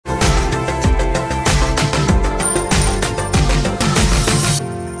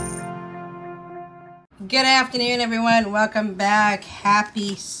Good afternoon, everyone. Welcome back.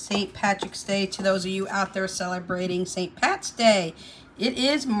 Happy St. Patrick's Day to those of you out there celebrating St. Pat's Day. It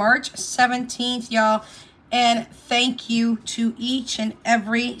is March 17th, y'all. And thank you to each and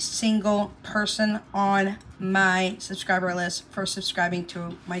every single person on my subscriber list for subscribing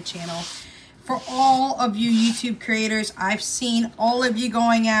to my channel. For all of you YouTube creators, I've seen all of you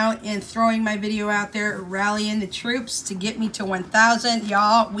going out and throwing my video out there, rallying the troops to get me to 1,000.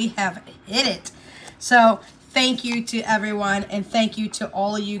 Y'all, we have hit it. So thank you to everyone, and thank you to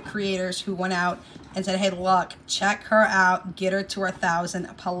all of you creators who went out and said, hey, look, check her out, get her to 1,000,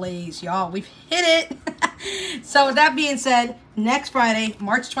 please. Y'all, we've hit it. So with that being said, next Friday,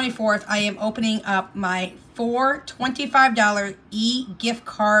 March 24th, I am opening up my $4 $25 e-gift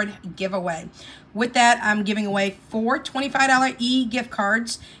card giveaway. With that, I'm giving away 4 $25 e-gift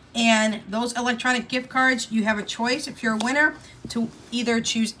cards. And those electronic gift cards, you have a choice if you're a winner to either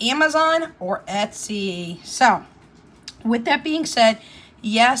choose Amazon or Etsy. So with that being said,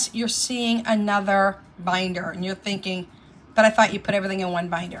 yes, you're seeing another binder and you're thinking, but I thought you put everything in one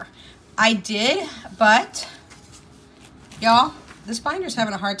binder. I did, but y'all, this binder's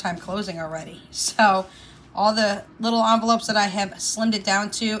having a hard time closing already. So all the little envelopes that I have slimmed it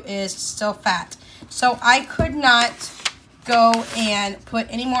down to is still fat. So I could not go and put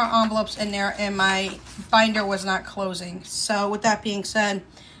any more envelopes in there, and my binder was not closing. So with that being said,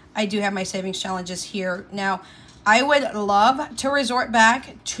 I do have my savings challenges here. Now, I would love to resort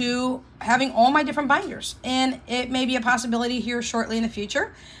back to having all my different binders, and it may be a possibility here shortly in the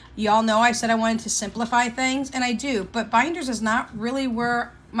future. Y'all know I said I wanted to simplify things, and I do, but binders is not really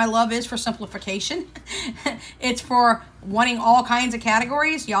where my love is for simplification. It's for wanting all kinds of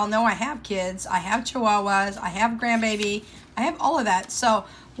categories. Y'all know I have kids, I have chihuahuas, I have grandbaby, I have all of that. So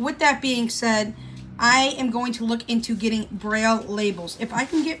with that being said, I am going to look into getting Braille labels. If I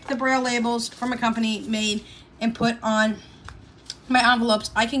can get the Braille labels from a company made and put on my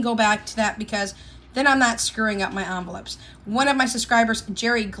envelopes, I can go back to that because then I'm not screwing up my envelopes. One of my subscribers,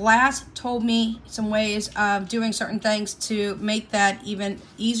 Jerry Glass, told me some ways of doing certain things to make that even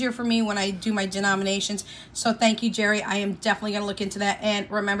easier for me when I do my denominations. So thank you, Jerry. I am definitely going to look into that.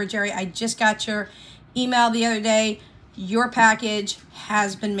 And remember, Jerry, I just got your email the other day. Your package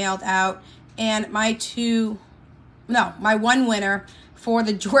has been mailed out. And my one winner for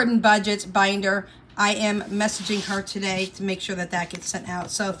the WithoutLimitsBudgets binder, I am messaging her today to make sure that that gets sent out.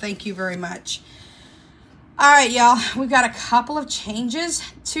 So thank you very much. All right, y'all, we've got a couple of changes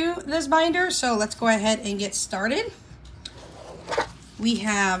to this binder, so let's go ahead and get started. We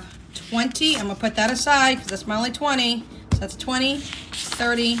have 20, I'm gonna put that aside because that's my only 20. So that's 20,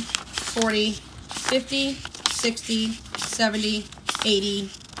 30, 40, 50, 60, 70,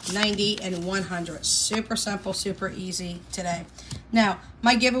 80, 90, and 100. Super simple, super easy today. Now,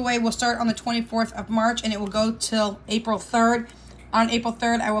 my giveaway will start on the 24th of March and it will go till April 3rd. On April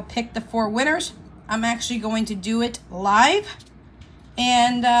 3rd, I will pick the 4 winners. I'm actually going to do it live,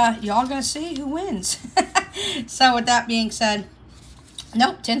 and y'all gonna see who wins. So with that being said,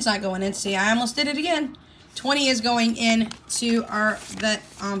 nope, 10's not going in. See, I almost did it again. 20 is going in to our vet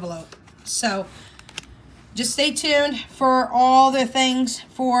envelope. So just stay tuned for all the things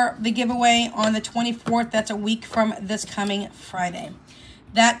for the giveaway on the 24th. That's a week from this coming Friday.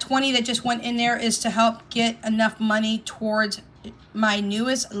 That 20 that just went in there is to help get enough money towards my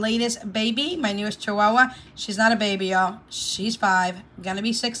latest baby, my newest Chihuahua. She's not a baby, y'all. She's 5, gonna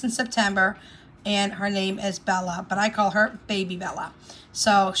be 6 in September, and her name is Bella, but I call her Baby Bella.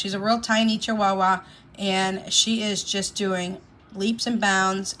 So she's a real tiny Chihuahua, and she is just doing leaps and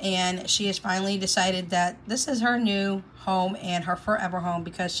bounds, and she has finally decided that this is her new home and her forever home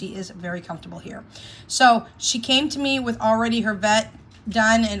because she is very comfortable here. So she came to me with already her vet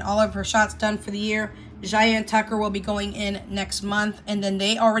done and all of her shots done for the year. Jaya and Tucker will be going in next month, and then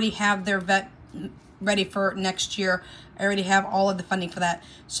they already have their vet ready for next year. I already have all of the funding for that.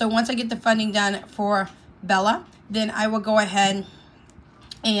 So once I get the funding done for Bella, then I will go ahead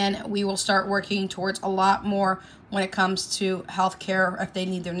and we will start working towards a lot more when it comes to health care, if they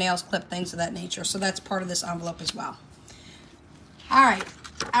need their nails clipped, things of that nature. So that's part of this envelope as well. All right,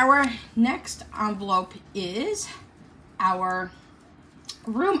 our next envelope is our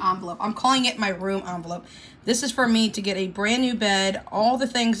room envelope. I'm calling it my room envelope. This is for me to get a brand new bed, all the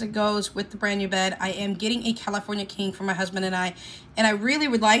things that goes with the brand new bed. I am getting a California King for my husband and I really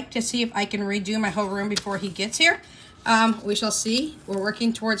would like to see if I can redo my whole room before he gets here. We shall see. We're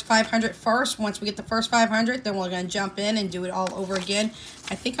working towards 500 first. Once we get the first 500, then we're going to jump in and do it all over again.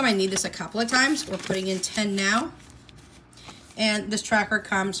 I think I might need this a couple of times. We're putting in 10 now. And this tracker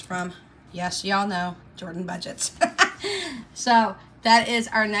comes from, yes, y'all know, WithoutLimitsBudgets. So that is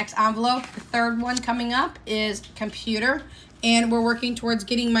our next envelope. The third one coming up is computer. And we're working towards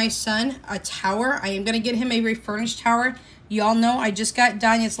getting my son a tower. I am going to get him a refurnished tower. Y'all know I just got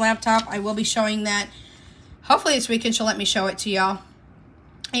Danya's laptop. I will be showing that hopefully this weekend. She'll let me show it to y'all.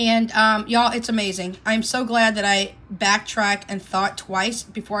 And y'all, it's amazing. I'm so glad that I backtracked and thought twice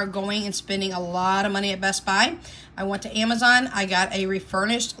before going and spending a lot of money at Best Buy. I went to Amazon. I got a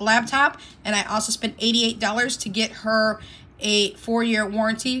refurnished laptop. And I also spent $88 to get her a 4-year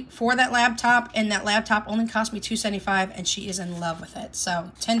warranty for that laptop, and that laptop only cost me $275, and she is in love with it. So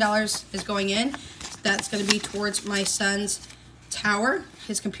 $10 is going in. That's going to be towards my son's tower,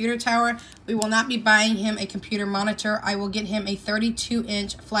 his computer tower. We will not be buying him a computer monitor. I will get him a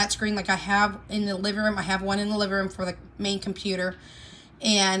 32-inch flat screen like I have in the living room. I have one in the living room for the main computer.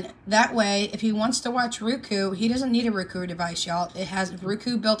 And that way, if he wants to watch Roku, he doesn't need a Roku device, y'all. It has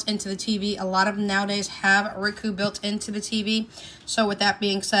Roku built into the TV. A lot of them nowadays have Roku built into the TV. So with that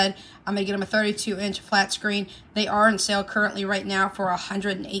being said, I'm going to get him a 32-inch flat screen. They are on sale currently right now for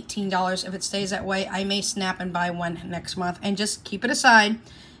 $118. If it stays that way, I may snap and buy one next month and just keep it aside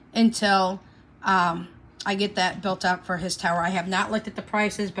until I get that built up for his tower. I have not looked at the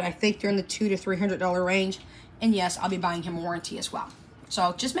prices, but I think they're in the $200 to $300 range. And yes, I'll be buying him a warranty as well.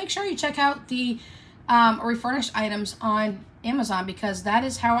 So just make sure you check out the refurnished items on Amazon, because that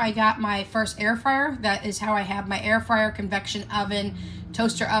is how I got my first air fryer. That is how I have my air fryer, convection oven,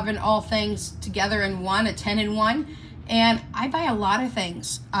 toaster oven, all things together in one, a 10-in-1. And I buy a lot of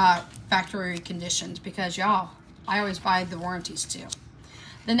things factory conditioned because, y'all, I always buy the warranties too.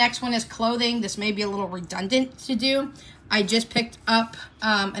 The next one is clothing. This may be a little redundant to do. I just picked up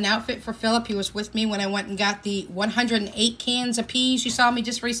an outfit for Philip. He was with me when I went and got the 108 cans of peas you saw me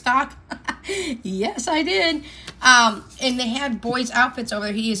just restock. Yes, I did. And they had boys' outfits over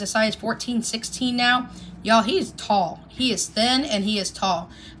there. He is a size 14, 16 now. Y'all, he is tall. He is thin and he is tall.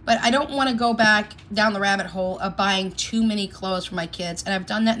 But I don't want to go back down the rabbit hole of buying too many clothes for my kids. And I've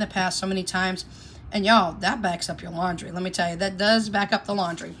done that in the past so many times. And y'all, that backs up your laundry. Let me tell you, that does back up the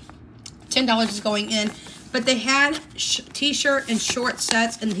laundry. $10 is going in. But they had t-shirt and short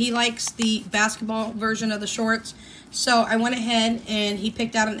sets, and he likes the basketball version of the shorts. So I went ahead and he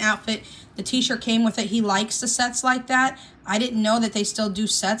picked out an outfit. The t-shirt came with it. He likes the sets like that. I didn't know that they still do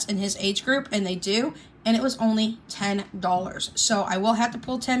sets in his age group, and they do. And it was only $10. So I will have to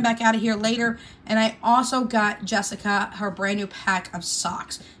pull 10 back out of here later. And I also got Jessica her brand new pack of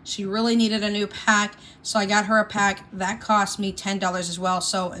socks. She really needed a new pack, so I got her a pack. That cost me $10 as well.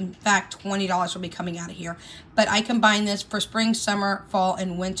 So in fact, $20 will be coming out of here. But I combined this for spring, summer, fall,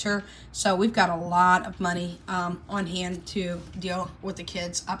 and winter. So we've got a lot of money on hand to deal with the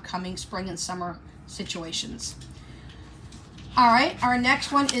kids' upcoming spring and summer situations. All right, our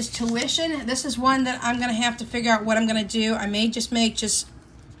next one is tuition. This is one that I'm going to have to figure out what I'm going to do. I may just make just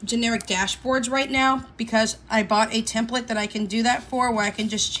generic dashboards right now because I bought a template that I can do that for, where I can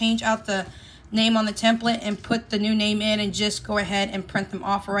just change out the name on the template and put the new name in and just go ahead and print them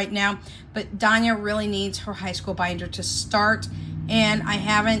off right now. But Danya really needs her high school binder to start, and I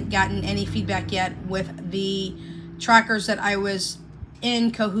haven't gotten any feedback yet with the trackers that I was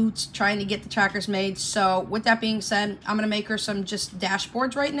in cahoots trying to get the trackers made. So with that being said, I'm going to make her some just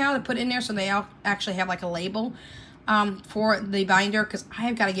dashboards right now to put in there so they actually have like a label for the binder, because I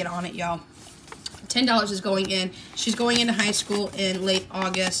have got to get on it, y'all. $10 is going in. She's going into high school in late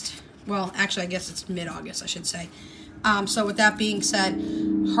August. Well, actually, I guess it's mid-August, I should say. So with that being said,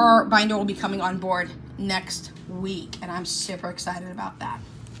 her binder will be coming on board next week, and I'm super excited about that.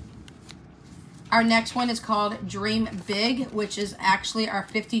 Our next one is called Dream Big, which is actually our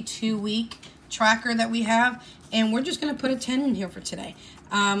 52-week tracker that we have. And we're just going to put a 10 in here for today.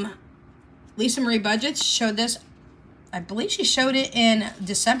 LizandLess showed this. I believe she showed it in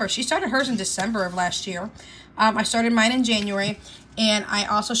December. She started hers in December of last year. I started mine in January. And I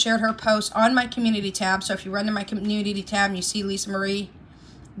also shared her post on my community tab. So if you run to my community tab and you see LizandLess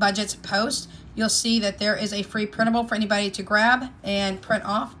post, you'll see that there is a free printable for anybody to grab and print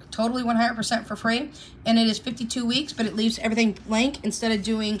off. Totally 100% for free. And it is 52 weeks, but it leaves everything blank. Instead of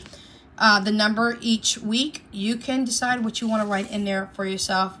doing the number each week, you can decide what you want to write in there for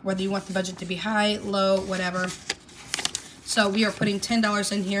yourself, whether you want the budget to be high, low, whatever. So we are putting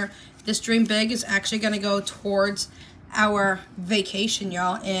 $10 in here. This Dream Big is actually going to go towards our vacation,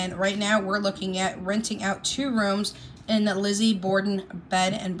 y'all. And right now we're looking at renting out 2 rooms in the Lizzie Borden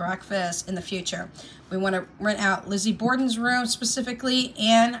bed and breakfast in the future. We want to rent out Lizzie Borden's room specifically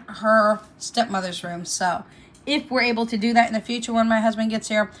and her stepmother's room. So if we're able to do that in the future when my husband gets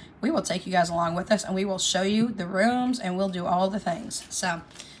here, we will take you guys along with us and we will show you the rooms and we'll do all the things. So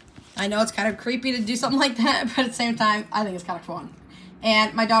I know it's kind of creepy to do something like that, but at the same time, I think it's kind of fun.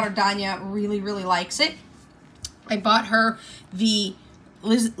 and my daughter Danya really likes it. I bought her the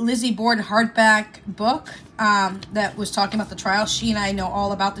Lizzie Borden hardback book that was talking about the trial. She and I know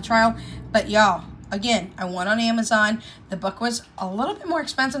all about the trial, but y'all, again, I went on Amazon. The book was a little bit more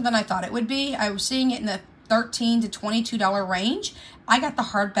expensive than I thought it would be. I was seeing it in the $13 to $22 range. I got the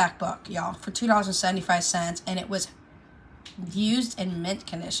hardback book, y'all, for $2.75, and it was used in mint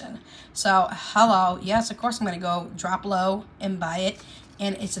condition. So, hello, yes, of course I'm going to go drop low and buy it,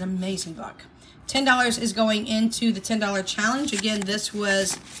 and it's an amazing book. $10 is going into the $10 challenge. Again, this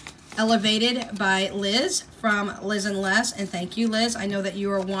was elevated by Liz from LizandLess, and thank you, Liz. I know that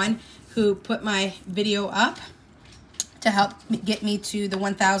you are one who put my video up to help get me to the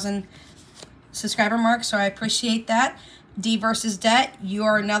 1,000 subscriber mark, so I appreciate that. D versus Debt, you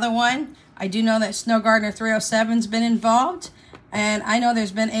are another one. I do know that Snow Gardener 307's been involved, and I know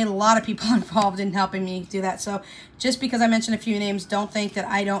there's been a lot of people involved in helping me do that. So just because I mentioned a few names, don't think that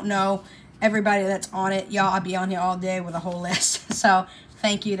I don't know everybody that's on it. Y'all, I'll be on here all day with a whole list. So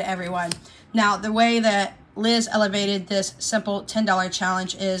thank you to everyone. Now, the way that Liz elevated this simple $10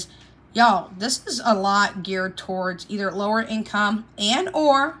 challenge is, y'all, this is a lot geared towards either lower income and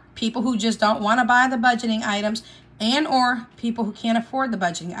or people who just don't want to buy the budgeting items and or people who can't afford the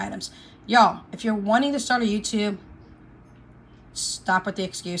budgeting items. Y'all, if you're wanting to start a YouTube, stop with the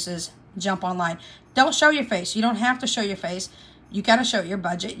excuses. Jump online. Don't show your face. You don't have to show your face. You got to show your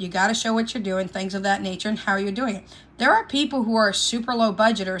budget. You got to show what you're doing, things of that nature, and how you're doing it. There are people who are super low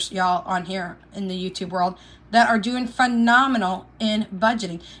budgeters, y'all, on here in the YouTube world that are doing phenomenal in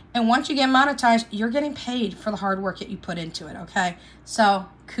budgeting. And once you get monetized, you're getting paid for the hard work that you put into it, okay? So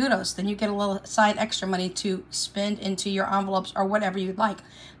kudos. Then you get a little side extra money to spend into your envelopes or whatever you'd like.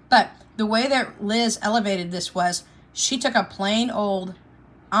 But the way that Liz elevated this was she took a plain old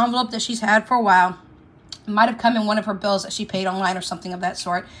envelope that she's had for a while. It might have come in one of her bills that she paid online or something of that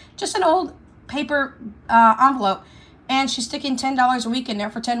sort. Just an old paper envelope. And she's sticking $10 a week in there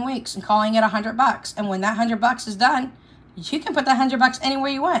for 10 weeks and calling it $100. And when that $100 is done, you can put that $100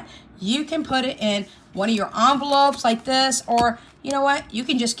 anywhere you want. You can put it in one of your envelopes like this, or you know what? You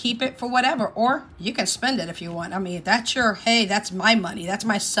can just keep it for whatever, or you can spend it if you want. I mean, if that's your, hey, that's my money, that's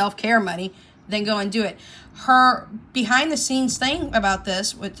my self-care money, then go and do it. Her behind-the-scenes thing about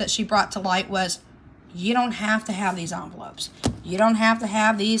this that she brought to light was, you don't have to have these envelopes. You don't have to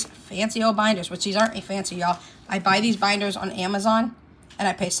have these fancy old binders, which these aren't fancy, y'all. I buy these binders on Amazon, and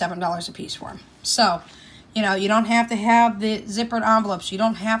I pay $7 a piece for them. So, you know, you don't have to have the zippered envelopes. You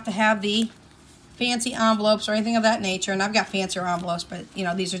don't have to have the fancy envelopes or anything of that nature. And I've got fancier envelopes, but, you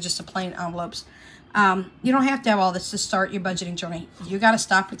know, these are just the plain envelopes. You don't have to have all this to start your budgeting journey. You got to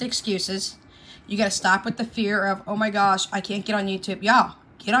stop with the excuses. You got to stop with the fear of, oh my gosh, I can't get on YouTube. Y'all,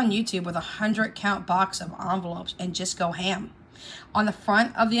 get on YouTube with a 100-count box of envelopes and just go ham. On the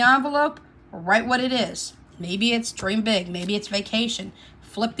front of the envelope, write what it is. Maybe it's dream big. Maybe it's vacation.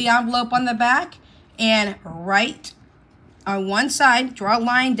 Flip the envelope on the back and write on one side, draw a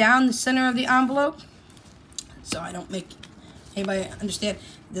line down the center of the envelope. So I don't make anybody understand.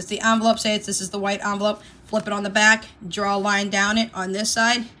 This is the envelope, say this is the white envelope. Flip it on the back, draw a line down it on this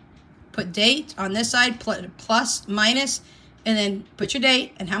side. Put date on this side, plus, minus, and then put your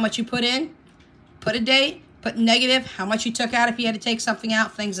date and how much you put in. Put a date, put negative, how much you took out if you had to take something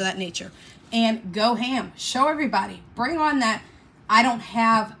out, things of that nature. And go ham. Show everybody. Bring on that. I don't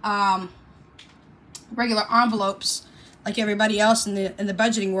have regular envelopes like everybody else in the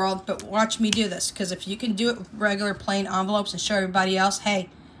budgeting world, but watch me do this. Because if you can do it with regular plain envelopes and show everybody else, hey,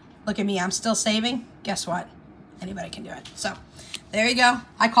 look at me, I'm still saving. Guess what? Anybody can do it. So there you go.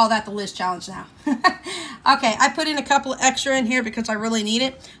 I call that the Liz challenge now. Okay, I put in a couple extra in here because I really need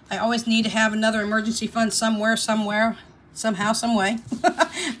it. I always need to have another emergency fund somewhere, somehow, some way.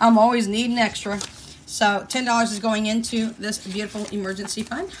 I'm always needing extra. So $10 is going into this beautiful emergency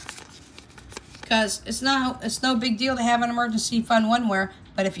fund. Because it's no big deal to have an emergency fund somewhere,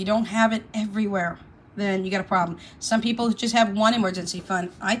 but if you don't have it everywhere, then you got a problem. Some people just have one emergency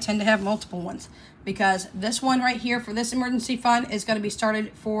fund. I tend to have multiple ones. Because this one right here for this emergency fund is going to be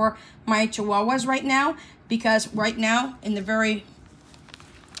started for my Chihuahuas right now. Because right now, in the very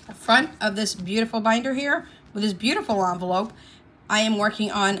front of this beautiful binder here, with this beautiful envelope, I am working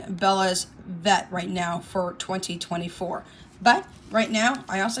on Bella's vet right now for 2024. But right now,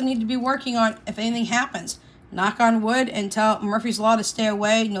 I also need to be working on if anything happens. Knock on wood and tell Murphy's Law to stay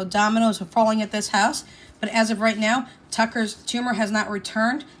away. No dominoes are falling at this house. But as of right now, Tucker's tumor has not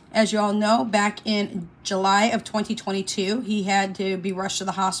returned. As you all know, back in July of 2022, he had to be rushed to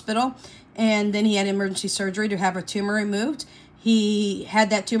the hospital, and then he had emergency surgery to have a tumor removed. He had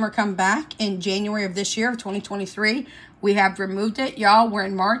that tumor come back in January of this year, of 2023. We have removed it, y'all. We're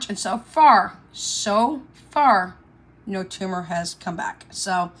in March, and so far, no tumor has come back.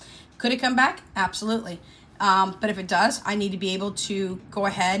 So could it come back? Absolutely. But if it does, I need to be able to go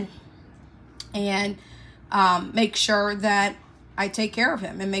ahead and make sure that I take care of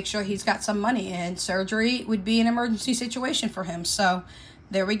him and make sure he's got some money, and surgery would be an emergency situation for him. So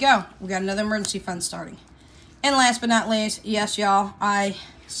there we go. We got another emergency fund starting. And last but not least, yes, y'all, I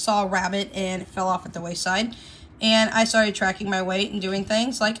saw a rabbit and it fell off at the wayside. And I started tracking my weight and doing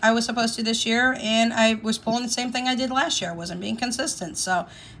things like I was supposed to this year. And I was pulling the same thing I did last year. I wasn't being consistent. So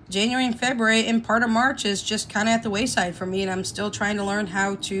January and February and part of March is just kind of at the wayside for me. And I'm still trying to learn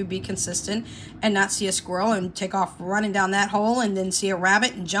how to be consistent and not see a squirrel and take off running down that hole and then see a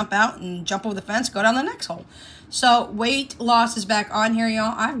rabbit and jump out and jump over the fence, go down the next hole. So weight loss is back on here,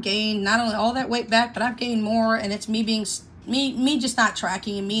 y'all. I've gained not only all that weight back, but I've gained more. And it's me being... Me just not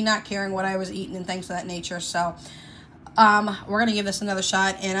tracking and me not caring what I was eating and things of that nature. So we're going to give this another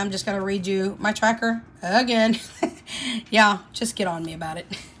shot, and I'm just going to redo my tracker again. Yeah, just get on me about it.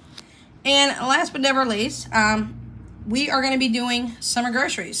 And last but never least, we are going to be doing summer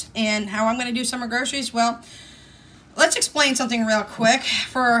groceries. And how I'm going to do summer groceries, well, let's explain something real quick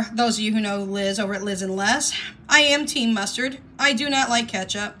for those of you who know Liz over at LizandLess. I am team mustard. I do not like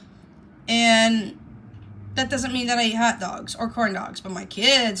ketchup. And that doesn't mean that I eat hot dogs or corn dogs, but my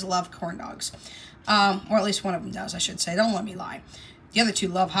kids love corn dogs. Or at least one of them does, I should say. Don't let me lie. The other two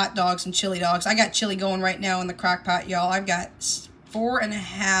love hot dogs and chili dogs. I got chili going right now in the crock pot, y'all. I've got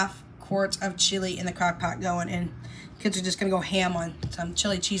 4.5 quarts of chili in the crock pot going, and kids are just going to go ham on some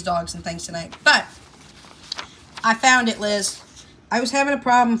chili cheese dogs and things tonight. But I found it, Liz. I was having a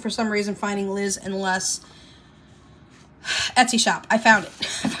problem for some reason finding LizandLess Etsy shop. I found it.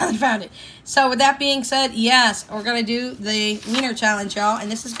 I finally found it. So with that being said, yes, we're going to do the wiener challenge, y'all.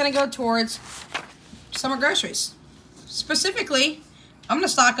 And this is going to go towards summer groceries. Specifically, I'm going to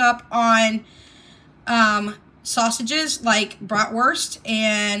stock up on sausages like bratwurst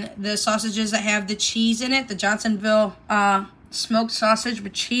and the sausages that have the cheese in it, the Johnsonville smoked sausage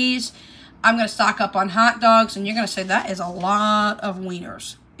with cheese. I'm going to stock up on hot dogs, and you're going to say that is a lot of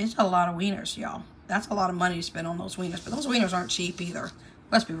wieners. It's a lot of wieners, y'all. That's a lot of money to spend on those wieners, but those wieners aren't cheap either.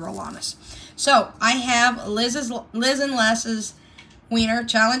 Let's be real honest. So I have LizandLess's wiener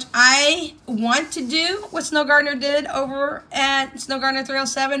challenge. I want to do what Snow Gardener did over at Snow Gardener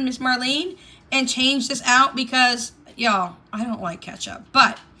 307, Miss Marlene, and change this out because, y'all, I don't like ketchup.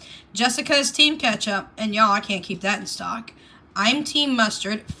 But Jessica's team ketchup, and y'all, I can't keep that in stock. I'm team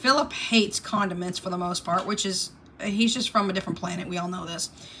mustard. Philip hates condiments for the most part, which is, he's just from a different planet. We all know this.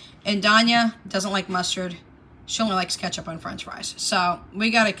 And Danya doesn't like mustard. She only likes ketchup on french fries. So we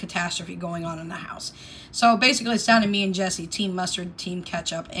got a catastrophe going on in the house. So basically it's down to me and Jessie, team mustard, team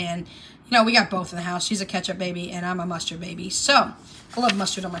ketchup. And, you know, we got both in the house. She's a ketchup baby and I'm a mustard baby. So I love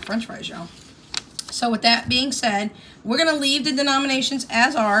mustard on my french fries, y'all. So with that being said, we're going to leave the denominations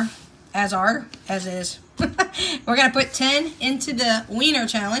as is. We're going to put 10 into the wiener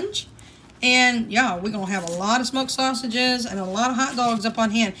challenge. And, y'all, we're going to have a lot of smoked sausages and a lot of hot dogs up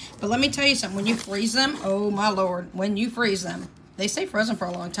on hand. But let me tell you something. When you freeze them, oh, my Lord, when you freeze them, they stay frozen for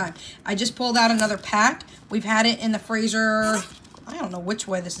a long time. I just pulled out another pack. We've had it in the freezer. I don't know which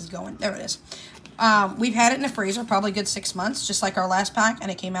way this is going. There it is. We've had it in the freezer probably a good 6 months, just like our last pack, and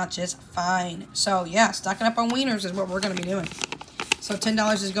it came out just fine. So, yeah, stocking up on wieners is what we're going to be doing. So,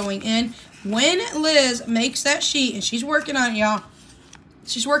 $10 is going in. When Liz makes that sheet, and she's working on it, y'all.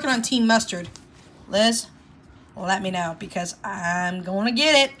 She's working on team mustard. Liz, let me know because I'm going to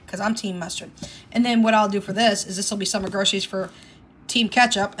get it because I'm team mustard. And then what I'll do for this is this will be summer groceries for team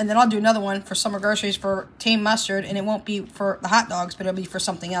ketchup. And then I'll do another one for summer groceries for team mustard. And it won't be for the hot dogs, but it'll be for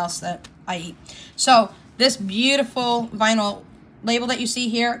something else that I eat. So this beautiful vinyl label that you see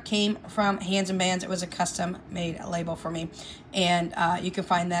here came from Hands and Bands. It was a custom made label for me. And you can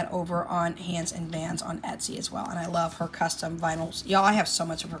find that over on Hands and Bands on Etsy as well. And I love her custom vinyls. Y'all, I have so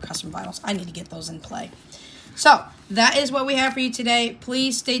much of her custom vinyls. I need to get those in play. So that is what we have for you today.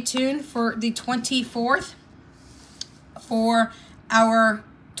 Please stay tuned for the 24th for our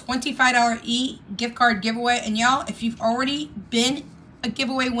 $25 e-gift card giveaway. And y'all, if you've already been a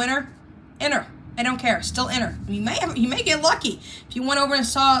giveaway winner, enter. I don't care. Still enter. You may get lucky. If you went over and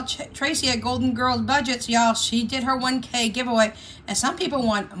saw Tracy at Golden Girls Budgets, y'all, she did her 1K giveaway, and some people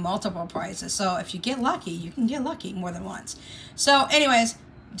won multiple prizes. So if you get lucky, you can get lucky more than once. So anyways,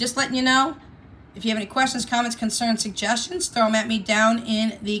 just letting you know, if you have any questions, comments, concerns, suggestions, throw them at me down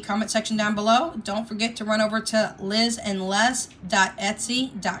in the comment section down below. Don't forget to run over to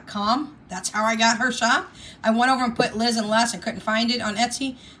LizandLess.etsy.com. That's how I got her shop. I went over and put LizandLess and couldn't find it on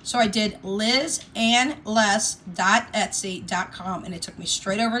Etsy. So I did LizandLess.etsy.com, and it took me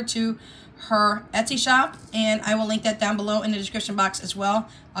straight over to her Etsy shop, and I will link that down below in the description box as well.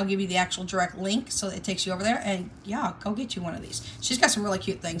 I'll give you the actual direct link so that it takes you over there, and yeah, go get you one of these. She's got some really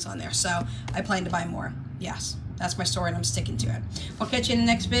cute things on there, so I plan to buy more. Yes, that's my story, and I'm sticking to it. We'll catch you in the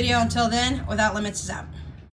next video. Until then, Without Limits is out.